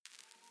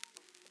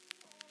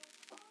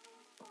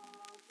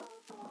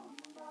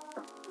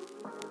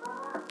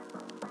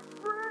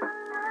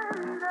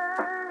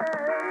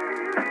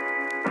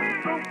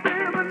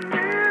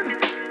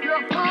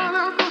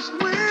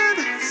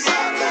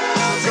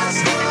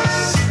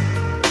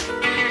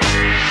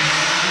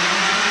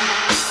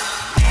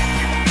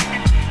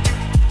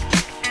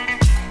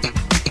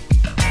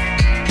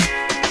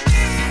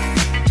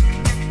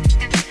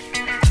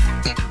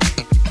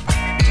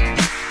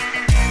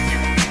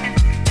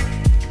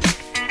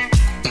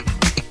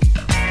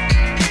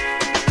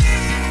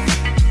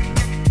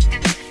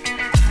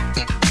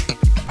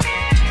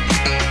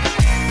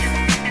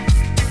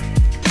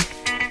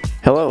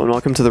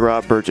welcome to the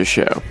Rob Burgess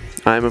Show.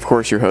 I am, of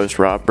course, your host,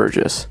 Rob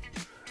Burgess.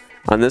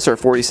 On this, our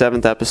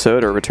 47th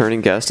episode, our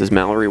returning guest is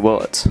Mallory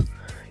Willits.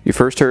 You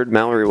first heard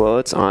Mallory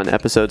Willits on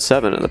episode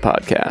 7 of the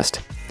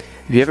podcast.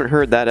 If you haven't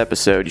heard that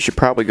episode, you should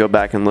probably go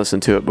back and listen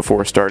to it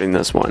before starting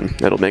this one.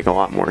 It'll make a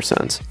lot more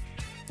sense.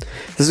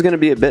 This is going to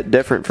be a bit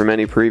different from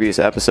any previous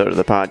episode of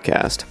the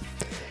podcast.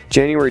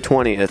 January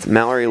 20th,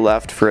 Mallory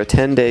left for a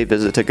 10-day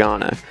visit to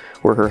Ghana,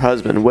 where her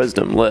husband,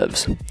 Wisdom,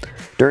 lives.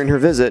 During her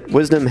visit,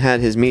 Wisdom had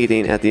his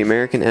meeting at the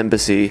American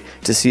Embassy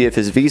to see if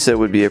his visa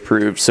would be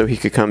approved so he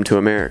could come to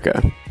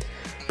America.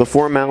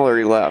 Before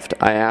Mallory left,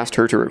 I asked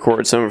her to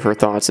record some of her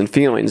thoughts and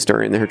feelings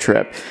during her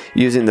trip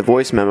using the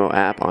voice memo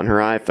app on her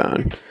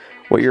iPhone.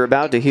 What you're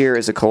about to hear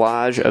is a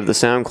collage of the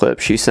sound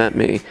clips she sent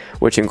me,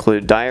 which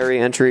include diary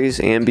entries,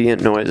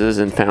 ambient noises,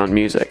 and found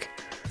music.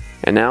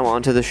 And now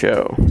on to the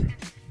show.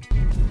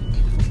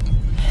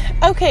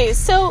 Okay,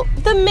 so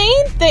the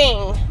main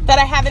thing that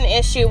I have an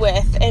issue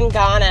with in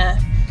Ghana,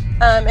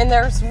 and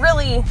there's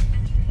really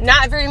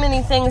not very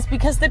many things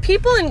because the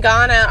people in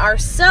Ghana are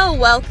so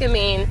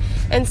welcoming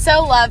and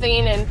so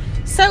loving and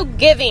so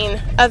giving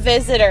of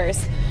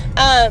visitors.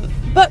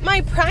 But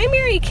my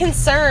primary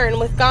concern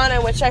with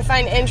Ghana, which I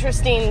find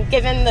interesting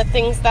given the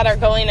things that are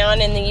going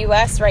on in the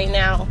U.S. right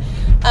now,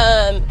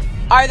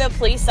 are the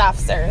police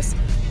officers.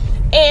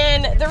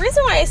 And the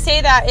reason why I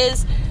say that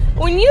is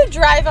when you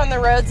drive on the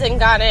roads in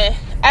Ghana,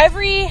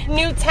 every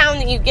new town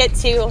that you get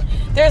to,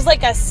 there's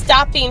like a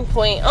stopping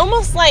point,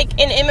 almost like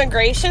an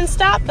immigration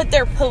stop, but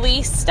they're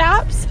police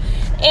stops,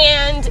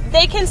 and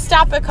they can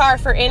stop a car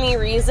for any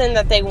reason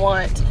that they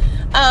want.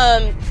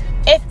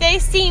 If they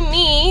see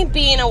me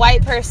being a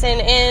white person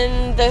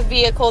in the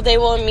vehicle, they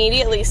will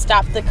immediately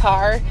stop the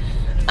car,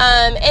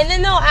 and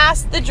then they'll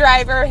ask the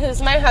driver,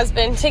 who's my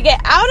husband, to get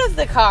out of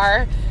the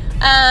car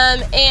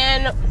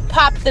and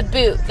pop the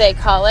boot, they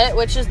call it,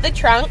 which is the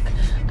trunk.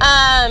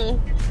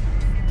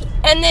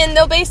 And then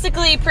they'll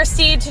basically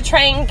proceed to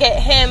try and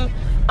get him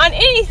on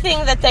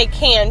anything that they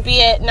can, be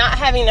it not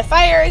having a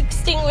fire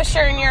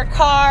extinguisher in your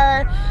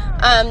car,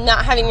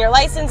 not having your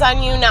license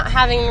on you, not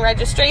having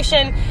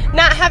registration,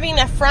 not having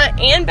a front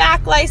and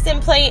back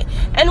license plate.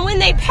 And when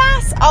they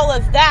pass all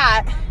of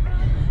that,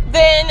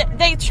 then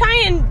they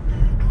try and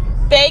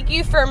beg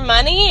you for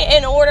money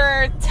in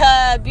order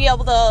to be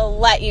able to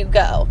let you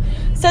go.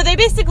 So they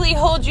basically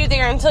hold you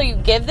there until you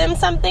give them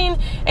something.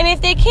 And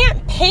if they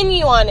can't pin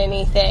you on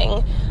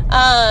anything,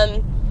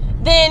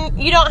 then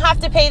you don't have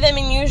to pay them,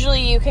 and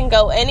usually you can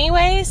go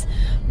anyways.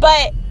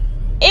 But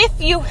if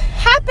you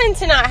happen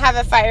to not have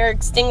a fire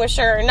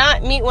extinguisher or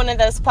not meet one of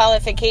those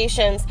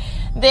qualifications,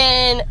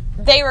 then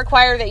they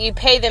require that you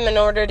pay them in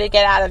order to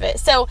get out of it.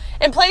 So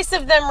in place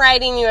of them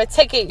writing you a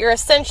ticket, you're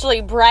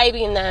essentially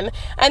bribing them.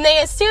 And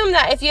they assume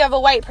that if you have a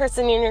white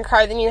person in your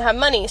car, then you have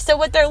money. So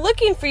what they're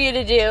looking for you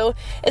to do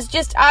is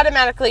just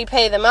automatically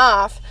pay them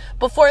off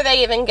before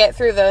they even get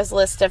through those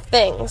list of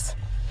things.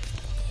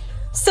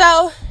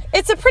 So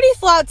it's a pretty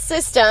flawed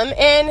system,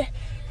 and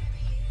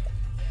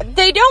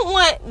they don't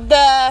want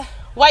the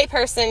white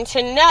person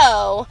to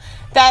know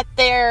that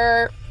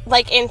they're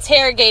like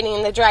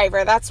interrogating the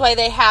driver. That's why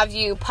they have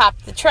you pop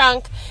the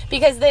trunk,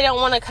 because they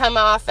don't want to come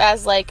off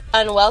as like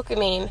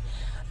unwelcoming.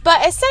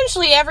 But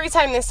essentially every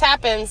time this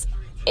happens,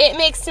 it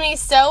makes me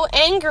so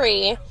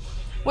angry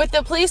with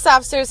the police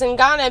officers in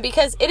Ghana,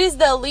 because it is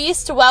the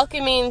least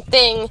welcoming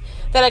thing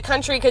that a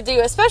country could do,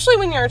 especially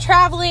when you're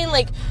traveling.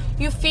 Like,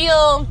 you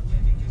feel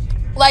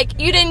like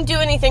you didn't do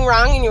anything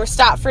wrong and you were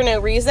stopped for no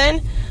reason.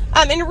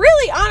 And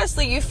really,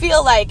 honestly, you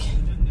feel like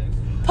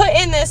put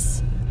in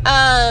this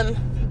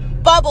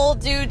bubble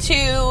due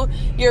to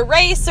your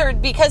race, or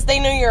because they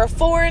know you're a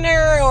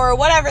foreigner, or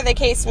whatever the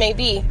case may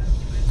be.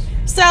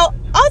 So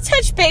I'll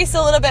touch base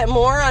a little bit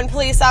more on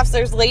police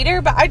officers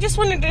later, but I just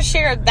wanted to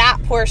share that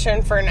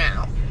portion for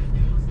now.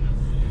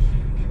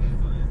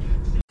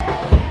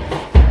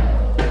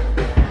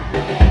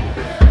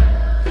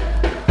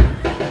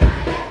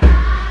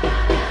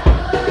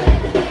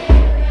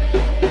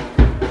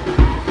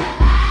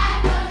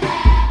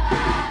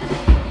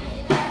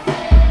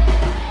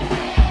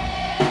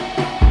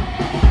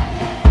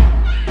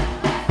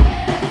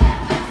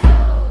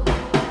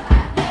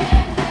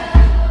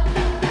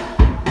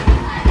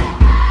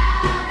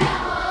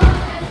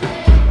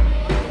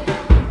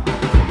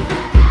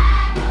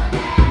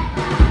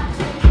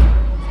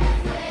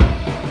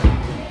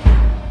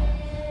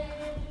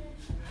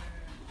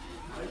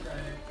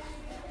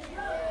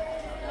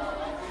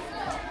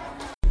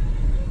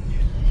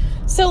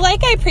 So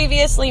like I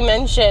previously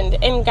mentioned,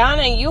 in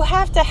Ghana, you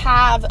have to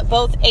have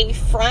both a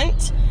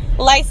front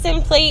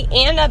license plate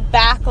and a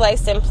back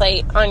license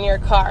plate on your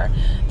car.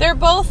 They're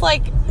both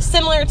like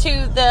similar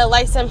to the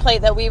license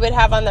plate that we would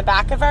have on the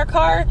back of our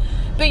car,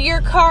 but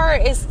your car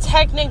is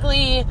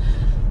technically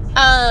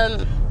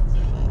not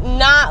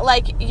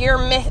like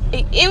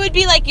it would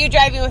be like you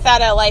driving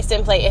without a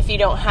license plate if you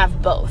don't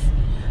have both.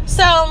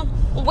 So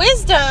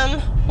Wisdom,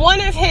 one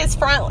of his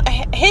front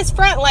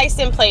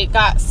license plate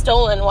got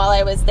stolen while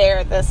I was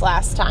there this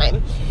last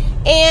time.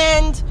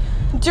 And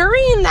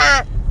during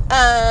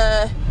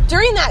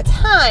during that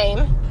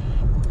time,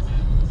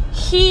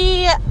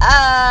 he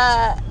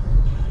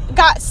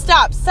got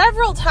stopped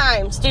several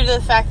times due to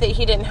the fact that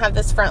he didn't have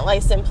this front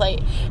license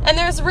plate. And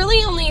there's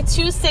really only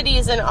 2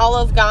 cities in all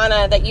of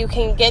Ghana that you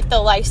can get the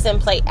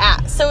license plate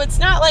at. So it's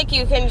not like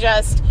you can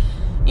just,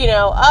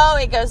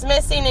 it goes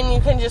missing and you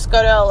can just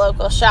go to a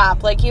local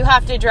shop. Like, you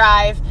have to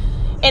drive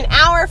an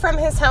hour from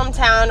his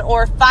hometown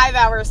or 5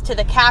 hours to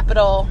the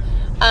capital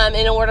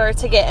in order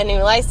to get a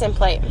new license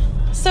plate.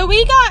 So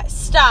we got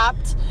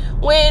stopped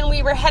when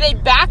we were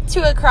headed back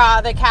to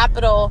Accra, the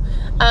capital,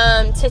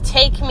 to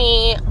take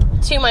me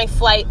to my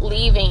flight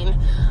leaving.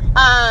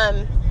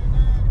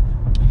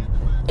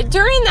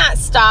 During that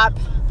stop,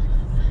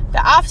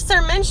 the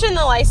officer mentioned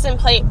the license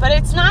plate, but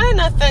it's not an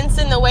offense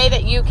in the way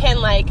that you can,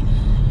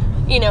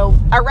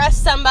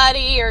 arrest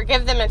somebody or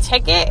give them a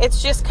ticket.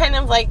 It's just kind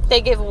of like they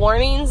give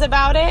warnings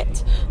about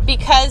it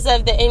because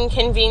of the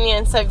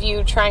inconvenience of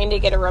you trying to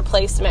get a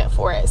replacement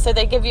for it. So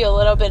they give you a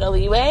little bit of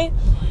leeway.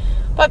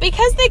 But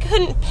because they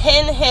couldn't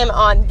pin him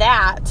on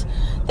that,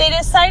 they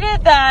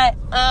decided that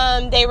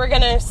they were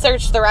going to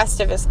search the rest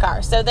of his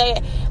car. So they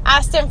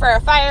asked him for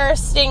a fire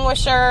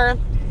extinguisher.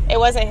 It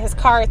wasn't his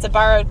car, it's a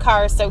borrowed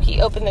car. So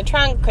he opened the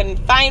trunk,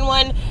 couldn't find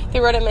one. They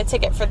wrote him a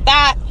ticket for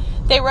that.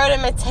 They wrote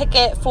him a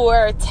ticket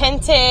for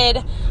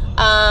tinted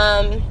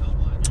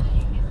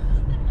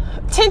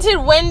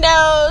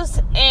windows.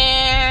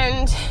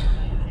 And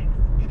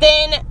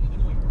then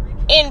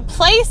in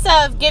place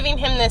of giving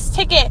him this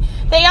ticket,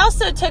 they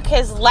also took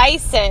his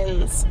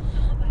license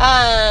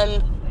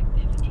and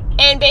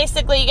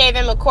basically gave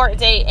him a court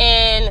date.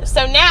 And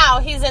so now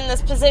he's in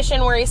this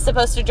position where he's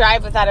supposed to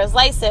drive without his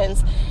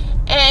license.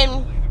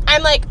 And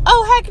I'm like,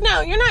 oh, heck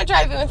no, you're not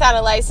driving without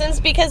a license,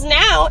 because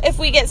now if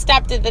we get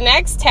stopped at the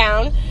next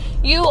town,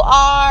 you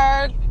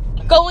are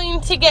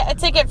going to get a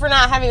ticket for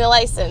not having a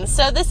license.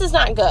 So this is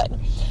not good.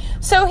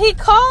 So he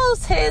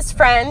calls his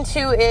friend,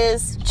 who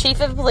is chief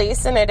of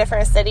police in a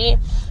different city,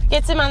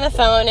 gets him on the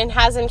phone and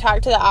has him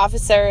talk to the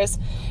officers,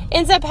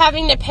 ends up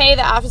having to pay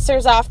the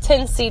officers off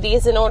 10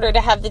 cedis in order to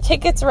have the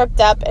tickets ripped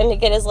up and to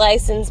get his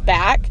license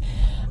back.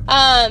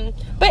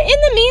 But in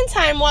the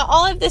meantime, while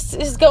all of this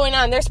is going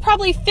on, there's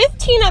probably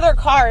 15 other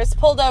cars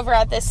pulled over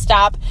at this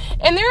stop,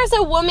 and there's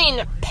a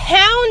woman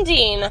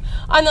pounding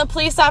on the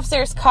police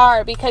officer's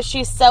car because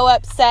she's so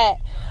upset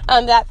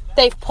that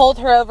they've pulled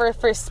her over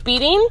for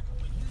speeding.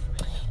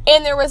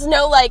 And there was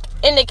no,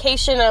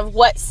 indication of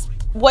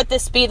what the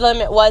speed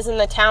limit was in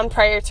the town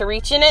prior to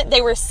reaching it.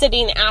 They were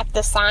sitting at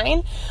the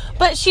sign.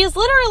 But she's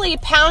literally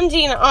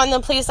pounding on the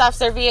police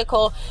officer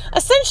vehicle,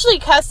 essentially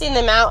cussing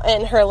them out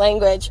in her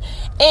language.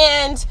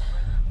 And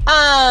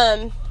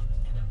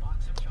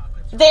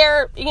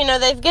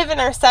they've given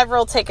her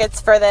several tickets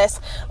for this.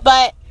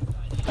 But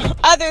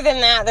other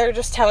than that, they're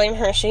just telling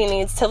her she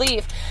needs to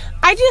leave.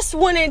 I just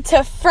wanted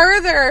to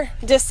further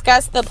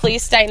discuss the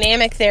police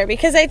dynamic there,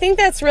 because I think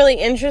that's really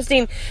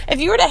interesting. If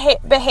you were to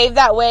behave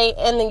that way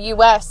in the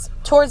U.S.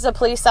 towards a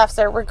police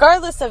officer,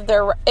 regardless of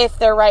if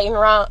they're right and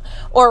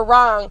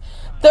wrong,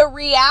 the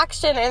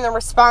reaction and the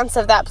response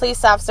of that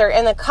police officer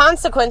and the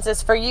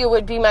consequences for you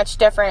would be much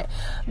different.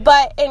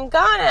 But in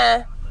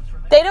Ghana,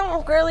 they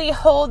don't really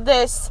hold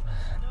this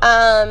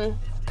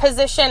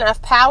position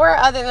of power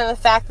other than the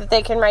fact that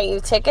they can write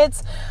you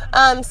tickets.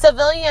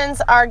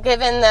 Civilians are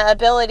given the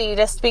ability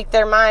to speak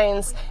their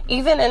minds,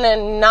 even in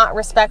a not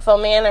respectful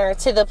manner,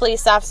 to the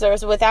police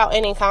officers without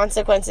any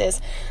consequences.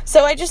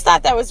 So I just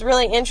thought that was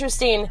really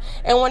interesting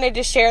and wanted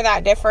to share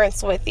that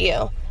difference with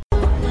you.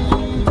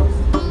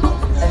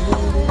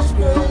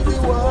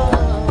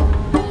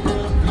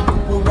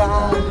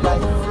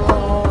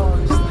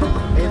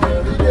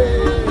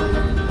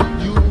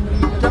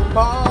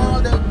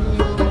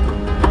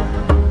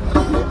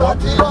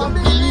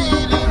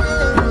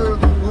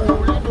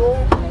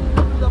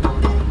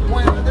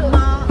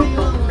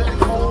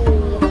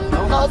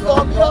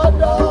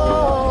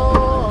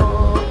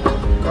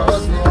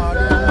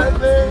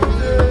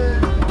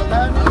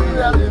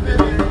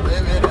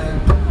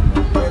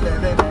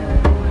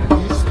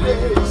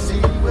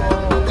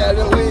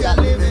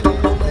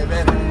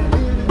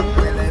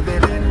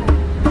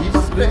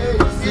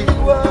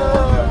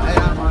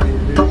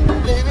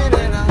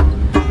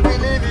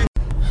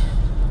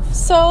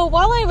 So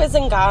while I was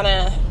in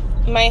Ghana,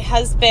 my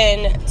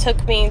husband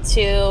took me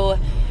to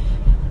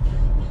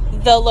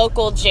the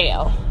local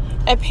jail.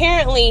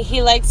 Apparently,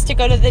 he likes to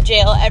go to the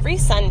jail every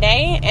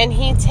Sunday, and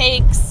he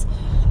takes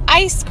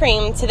ice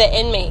cream to the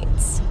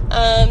inmates.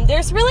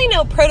 There's really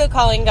no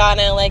protocol in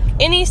Ghana. Like,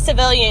 any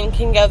civilian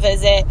can go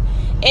visit.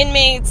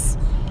 Inmates,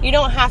 you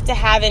don't have to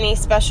have any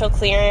special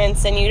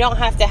clearance, and you don't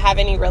have to have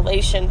any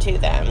relation to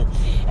them.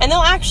 And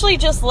they'll actually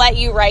just let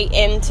you right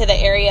into the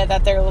area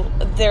that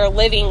their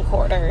living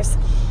quarters.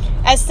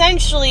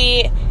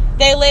 Essentially,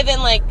 they live in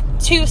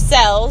 2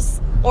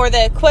 cells, or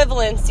the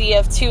equivalency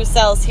of 2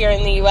 cells here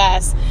in the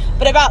U.S.,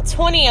 but about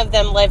 20 of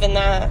them live in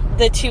the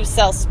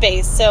 2-cell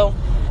space, so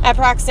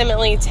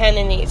approximately 10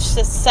 in each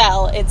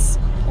cell. It's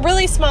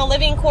really small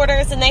living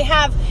quarters, and they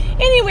have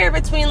anywhere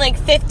between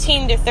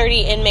 15 to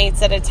 30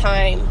 inmates at a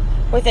time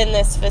within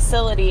this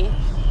facility.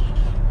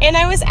 And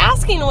I was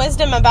asking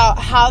Wisdom about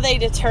how they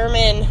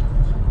determine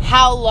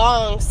how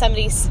long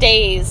somebody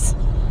stays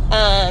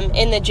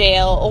in the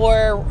jail,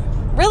 or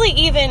really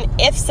even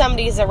if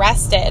somebody's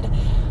arrested.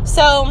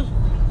 So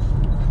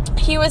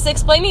he was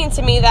explaining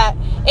to me that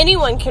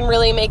anyone can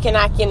really make an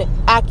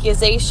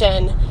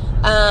accusation.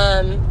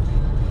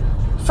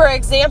 For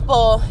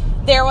example,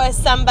 there was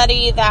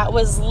somebody that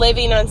was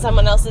living on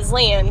someone else's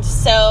land.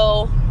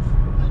 So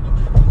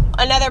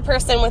another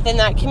person within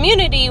that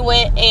community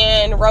went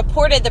and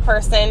reported the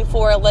person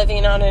for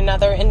living on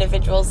another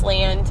individual's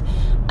land.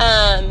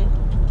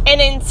 And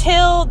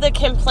until the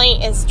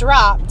complaint is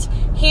dropped,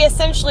 he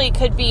essentially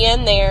could be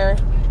in there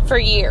for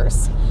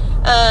years.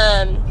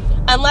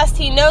 Unless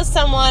he knows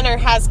someone or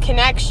has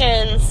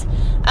connections,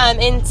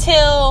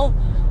 until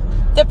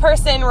the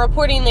person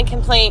reporting the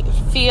complaint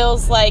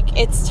feels like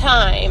it's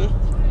time,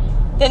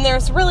 then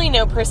there's really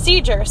no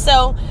procedure.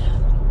 So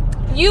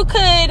you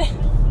could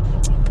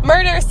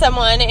murder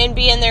someone and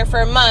be in there for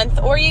a month,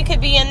 or you could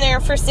be in there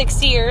for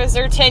 6 years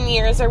or 10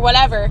 years or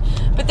whatever,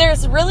 but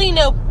there's really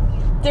no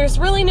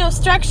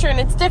structure, and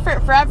it's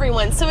different for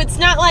everyone. So it's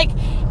not like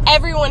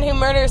everyone who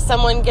murders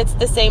someone gets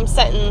the same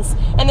sentence,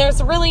 and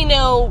there's really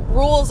no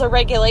rules or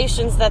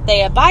regulations that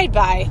they abide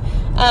by.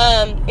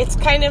 It's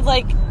kind of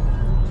like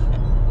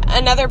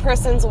another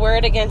person's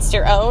word against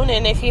your own,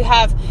 and if you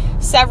have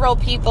several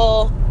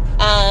people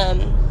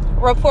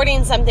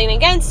reporting something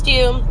against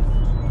you,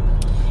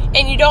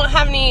 and you don't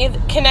have any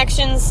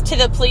connections to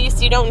the police,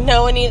 you don't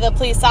know any of the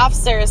police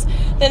officers,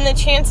 then the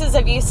chances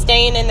of you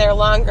staying in there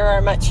longer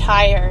are much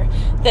higher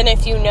than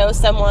if you know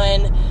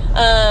someone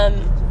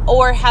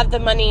or have the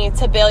money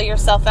to bail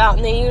yourself out.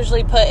 And they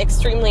usually put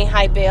extremely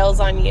high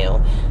bails on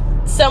you,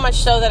 so much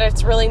so that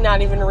it's really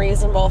not even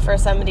reasonable for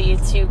somebody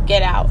to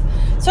get out.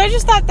 So I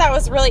just thought that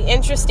was really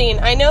interesting.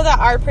 I know that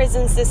our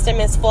prison system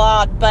is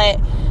flawed, but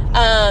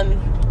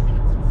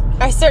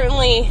I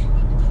certainly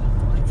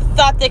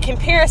thought the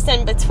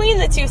comparison between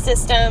the two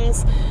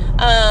systems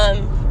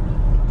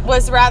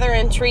was rather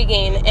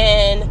intriguing,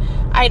 and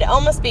I'd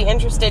almost be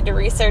interested to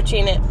research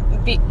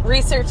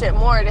it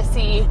more to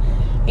see,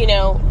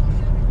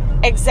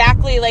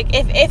 exactly like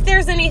if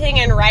there's anything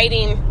in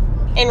writing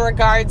in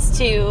regards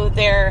to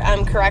their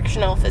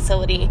correctional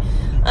facility.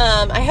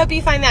 I hope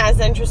you find that as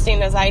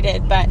interesting as I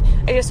did, but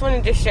I just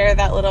wanted to share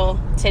that little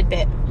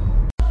tidbit.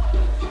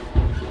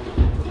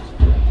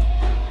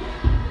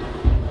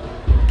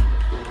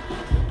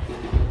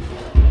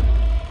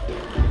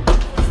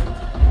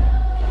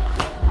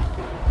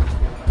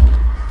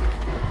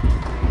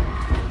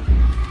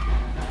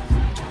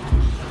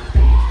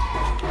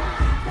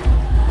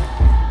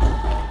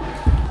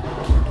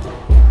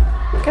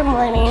 Good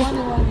morning.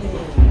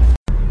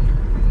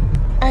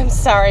 I'm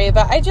sorry,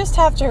 but I just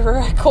have to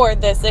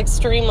record this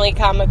extremely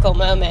comical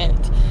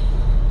moment.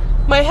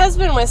 My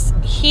husband was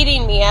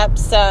heating me up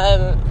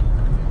some,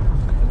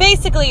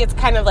 basically it's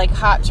kind of like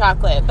hot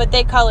chocolate, but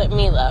they call it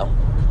Milo.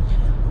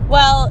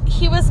 Well,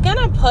 he was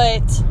gonna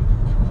put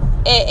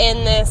it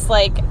in this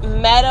like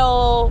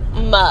metal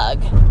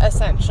mug,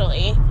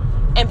 essentially,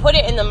 and put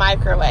it in the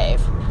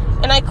microwave.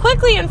 And I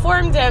quickly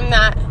informed him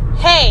that,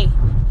 hey,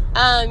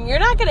 you're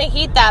not going to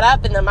heat that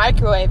up in the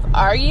microwave,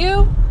 are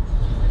you?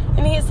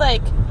 And he's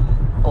like,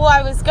 well,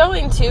 I was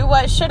going to.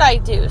 What should I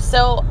do?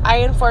 So I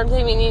informed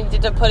him he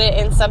needed to put it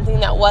in something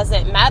that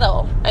wasn't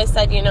metal. I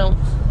said,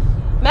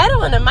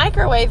 metal in a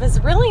microwave is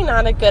really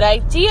not a good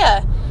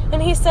idea.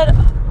 And he said,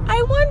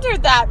 I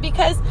wondered that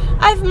because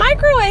I've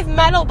microwaved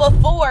metal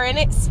before and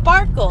it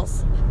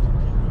sparkles.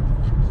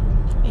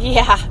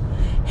 Yeah,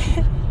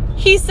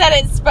 he said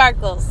it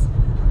sparkles.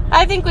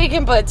 I think we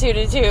can put 2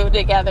 to 2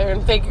 together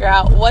and figure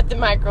out what the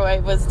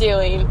microwave was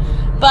doing.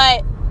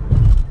 But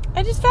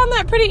I just found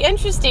that pretty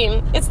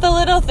interesting. It's the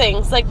little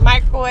things. Like,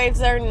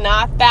 microwaves are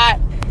not that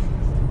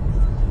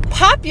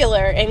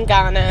popular in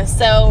Ghana.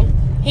 So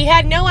he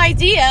had no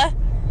idea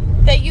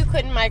that you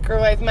couldn't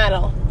microwave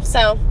metal.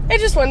 So I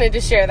just wanted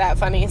to share that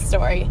funny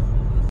story.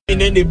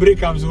 And then they break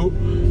them, so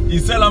he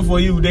sell them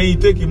for you, then he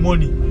take your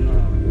money.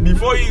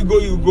 Before you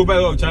go buy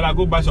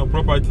go buy some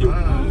property.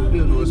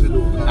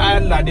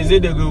 And like they say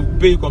they go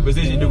pay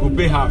compensation, they go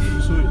pay half.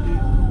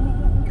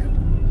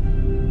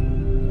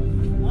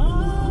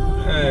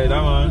 Hey,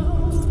 that man,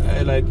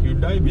 hey, like you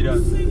die be that.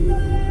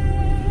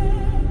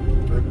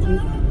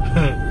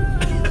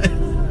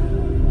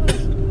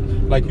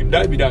 Like you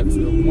die be that.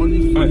 Your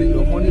money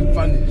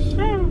vanish.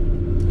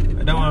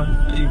 That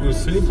one, you go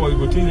sleep or you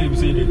go think you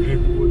say you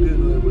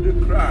dream.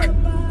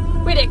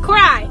 We did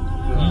cry.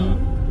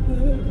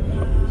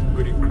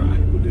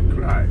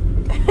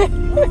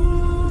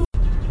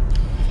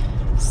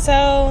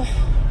 So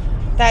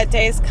that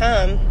day's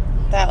come,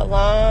 that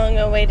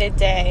long-awaited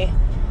day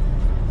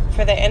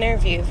for the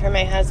interview for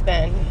my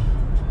husband.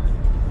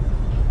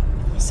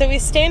 So we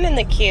stand in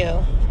the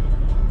queue,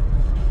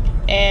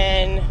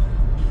 and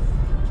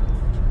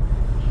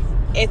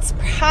it's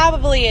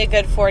probably a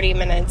good 40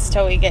 minutes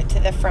till we get to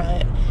the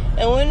front.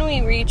 And when we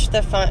reach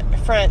the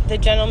front, the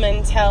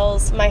gentleman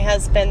tells my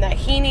husband that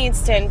he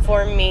needs to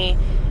inform me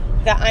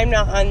that I'm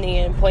not on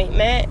the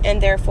appointment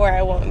and therefore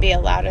I won't be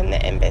allowed in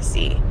the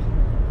embassy.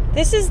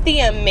 This is the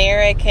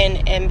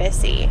American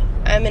embassy.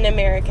 I'm an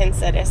American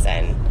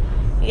citizen,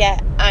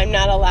 yet I'm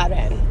not allowed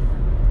in.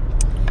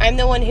 I'm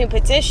the one who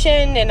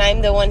petitioned and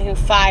I'm the one who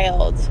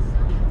filed.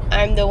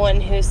 I'm the one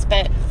who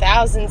spent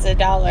thousands of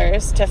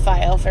dollars to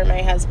file for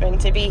my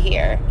husband to be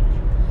here.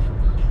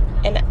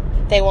 And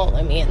they won't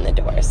let me in the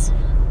doors.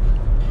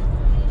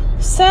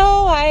 So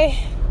I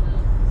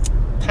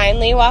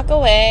kindly walk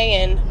away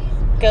and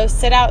go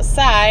sit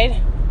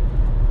outside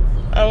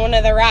on one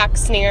of the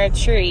rocks near a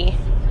tree.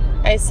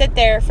 I sit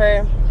there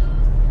for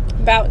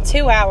about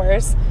 2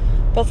 hours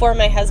before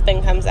my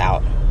husband comes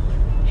out.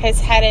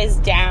 His head is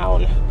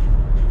down.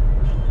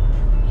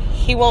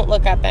 He won't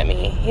look up at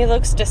me. He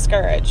looks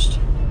discouraged.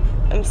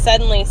 I'm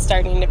suddenly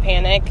starting to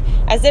panic,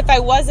 as if I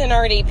wasn't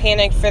already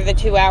panicked for the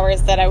 2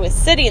 hours that I was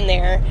sitting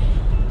there,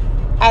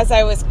 as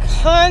I was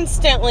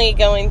constantly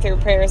going through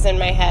prayers in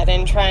my head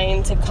and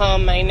trying to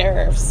calm my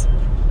nerves.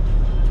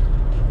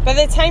 By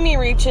the time he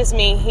reaches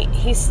me,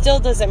 he still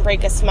doesn't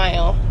break a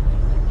smile.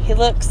 He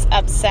looks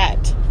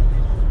upset.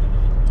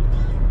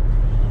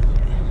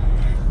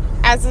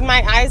 As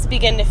my eyes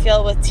begin to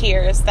fill with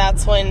tears,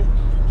 that's when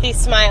he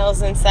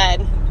smiles and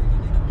said,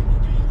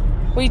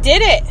 "We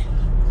did it.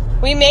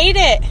 We made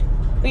it.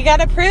 We got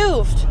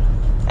approved.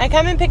 I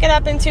come and pick it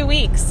up in 2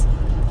 weeks."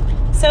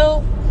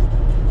 So,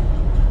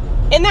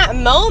 in that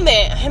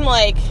moment, I'm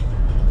like,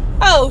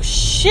 oh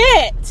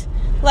shit.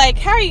 Like,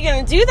 how are you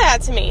going to do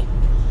that to me?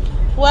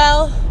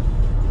 Well,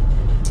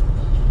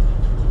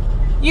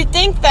 you'd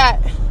think that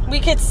we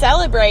could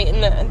celebrate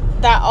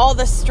and that all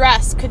the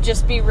stress could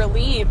just be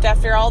relieved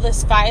after all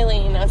this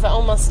filing of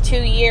almost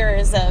 2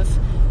 years of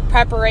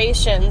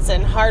preparations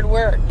and hard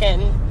work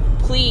and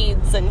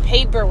pleads and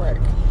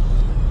paperwork.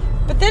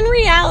 But then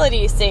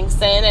reality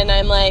sinks in and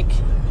I'm like,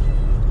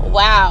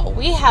 wow,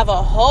 we have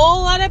a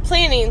whole lot of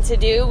planning to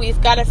do.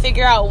 We've got to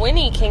figure out when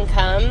he can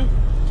come,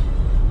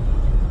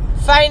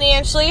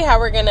 financially, how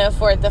we're going to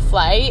afford the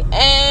flight,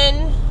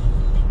 and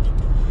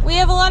we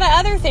have a lot of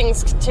other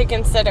things to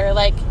consider,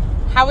 like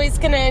how he's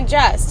going to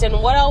adjust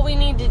and what all we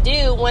need to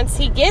do once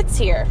he gets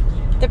here.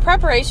 The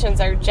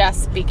preparations are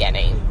just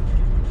beginning.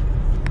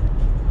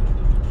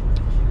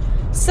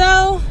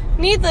 So,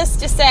 needless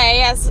to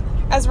say,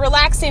 as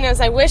relaxing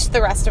as I wish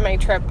the rest of my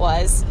trip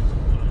was,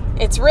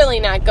 it's really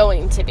not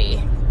going to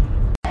be.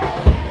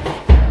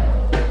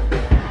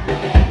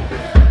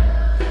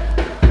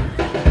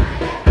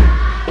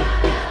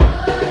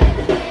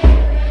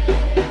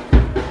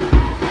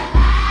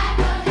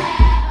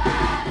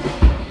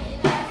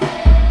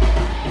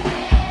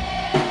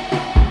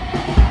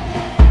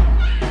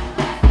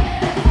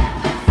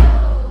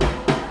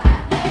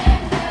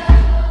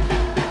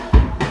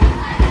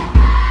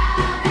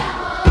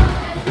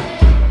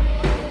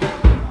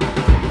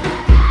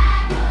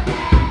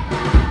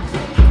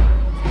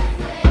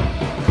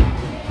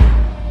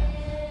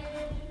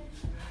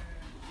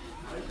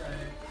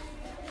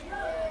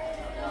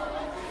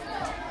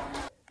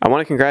 I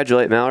want to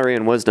congratulate Mallory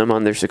and Wisdom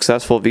on their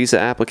successful visa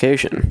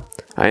application.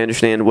 I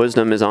understand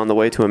Wisdom is on the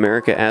way to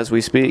America as we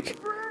speak.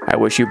 I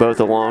wish you both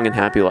a long and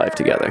happy life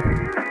together.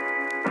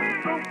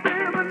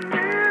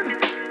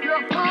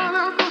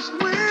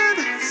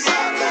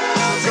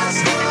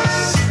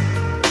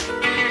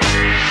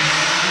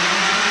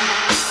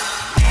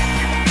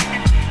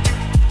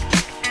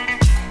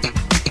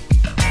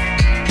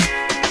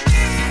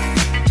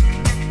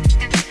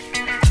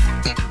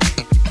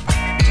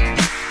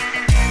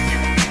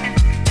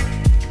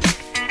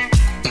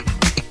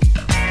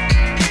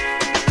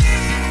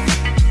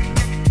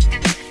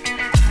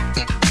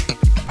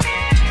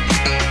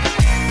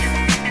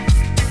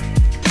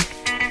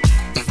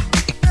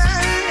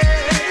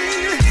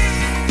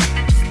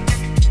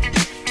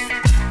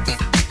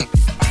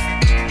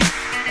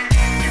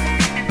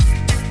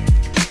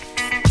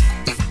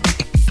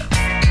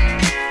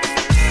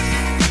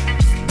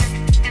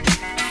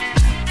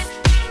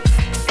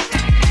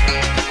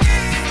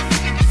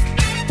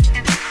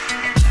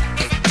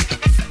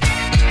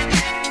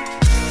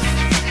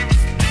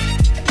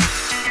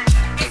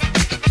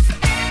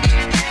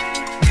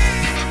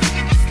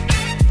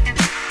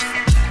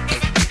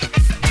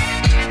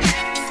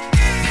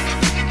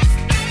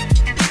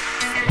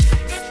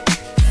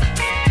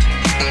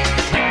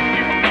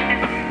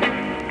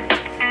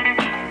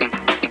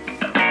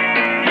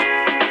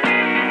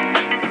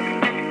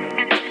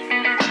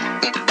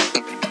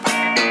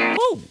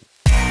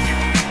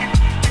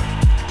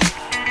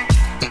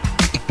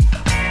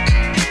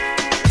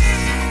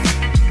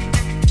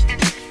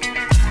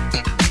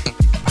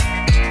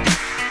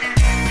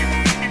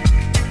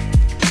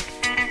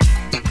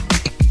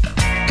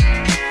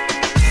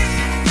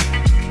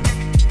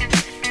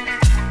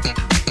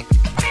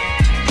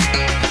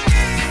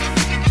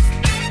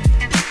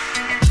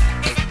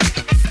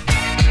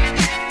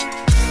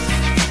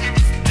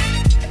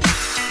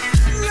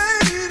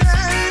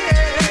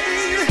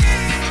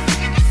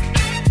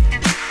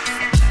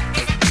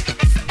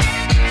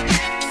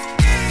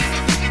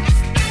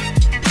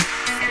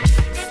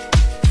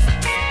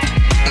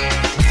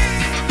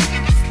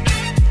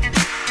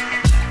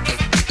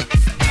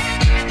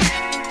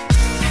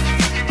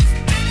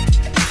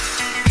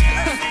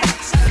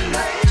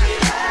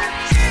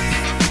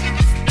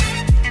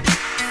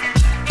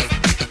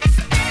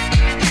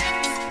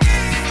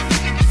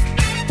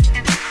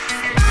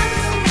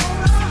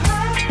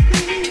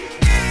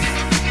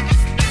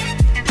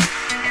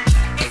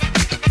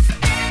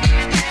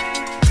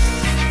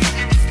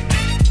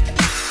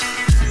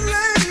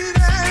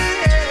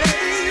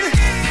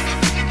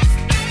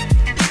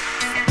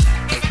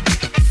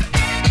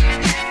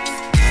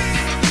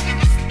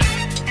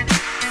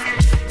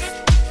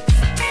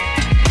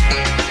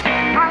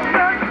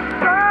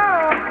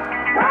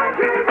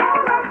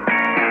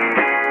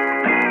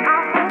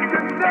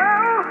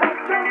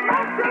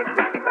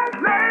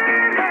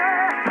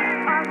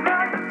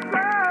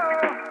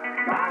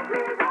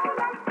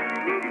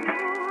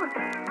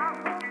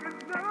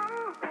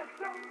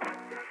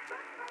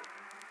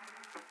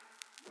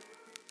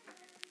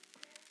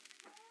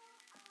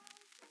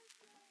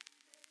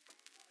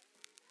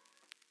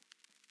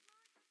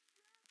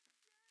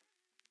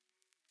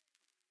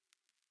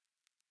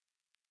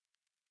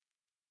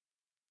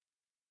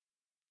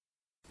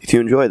 If you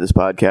enjoy this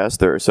podcast,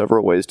 there are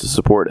several ways to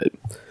support it.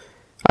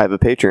 I have a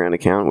Patreon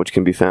account, which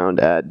can be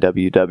found at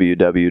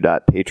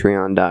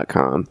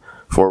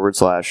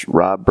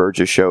www.patreon.com/Rob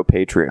Burgess Show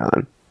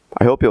Patreon.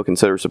 I hope you'll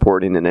consider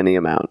supporting in any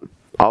amount.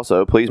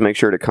 Also, please make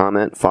sure to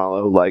comment,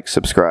 follow, like,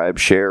 subscribe,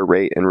 share,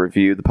 rate, and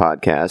review the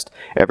podcast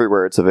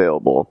everywhere it's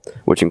available,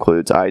 which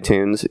includes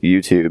iTunes,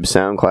 YouTube,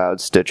 SoundCloud,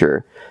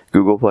 Stitcher,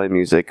 Google Play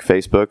Music,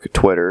 Facebook,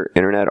 Twitter,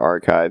 Internet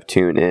Archive,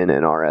 TuneIn,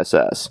 and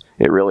RSS.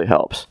 It really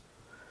helps.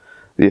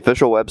 The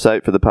official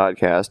website for the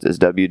podcast is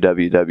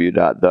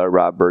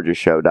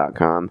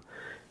www.therobburgesshow.com.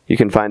 You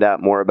can find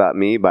out more about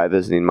me by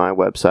visiting my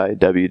website,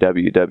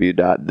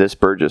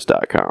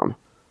 www.thisburgess.com.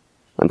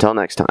 Until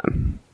next time.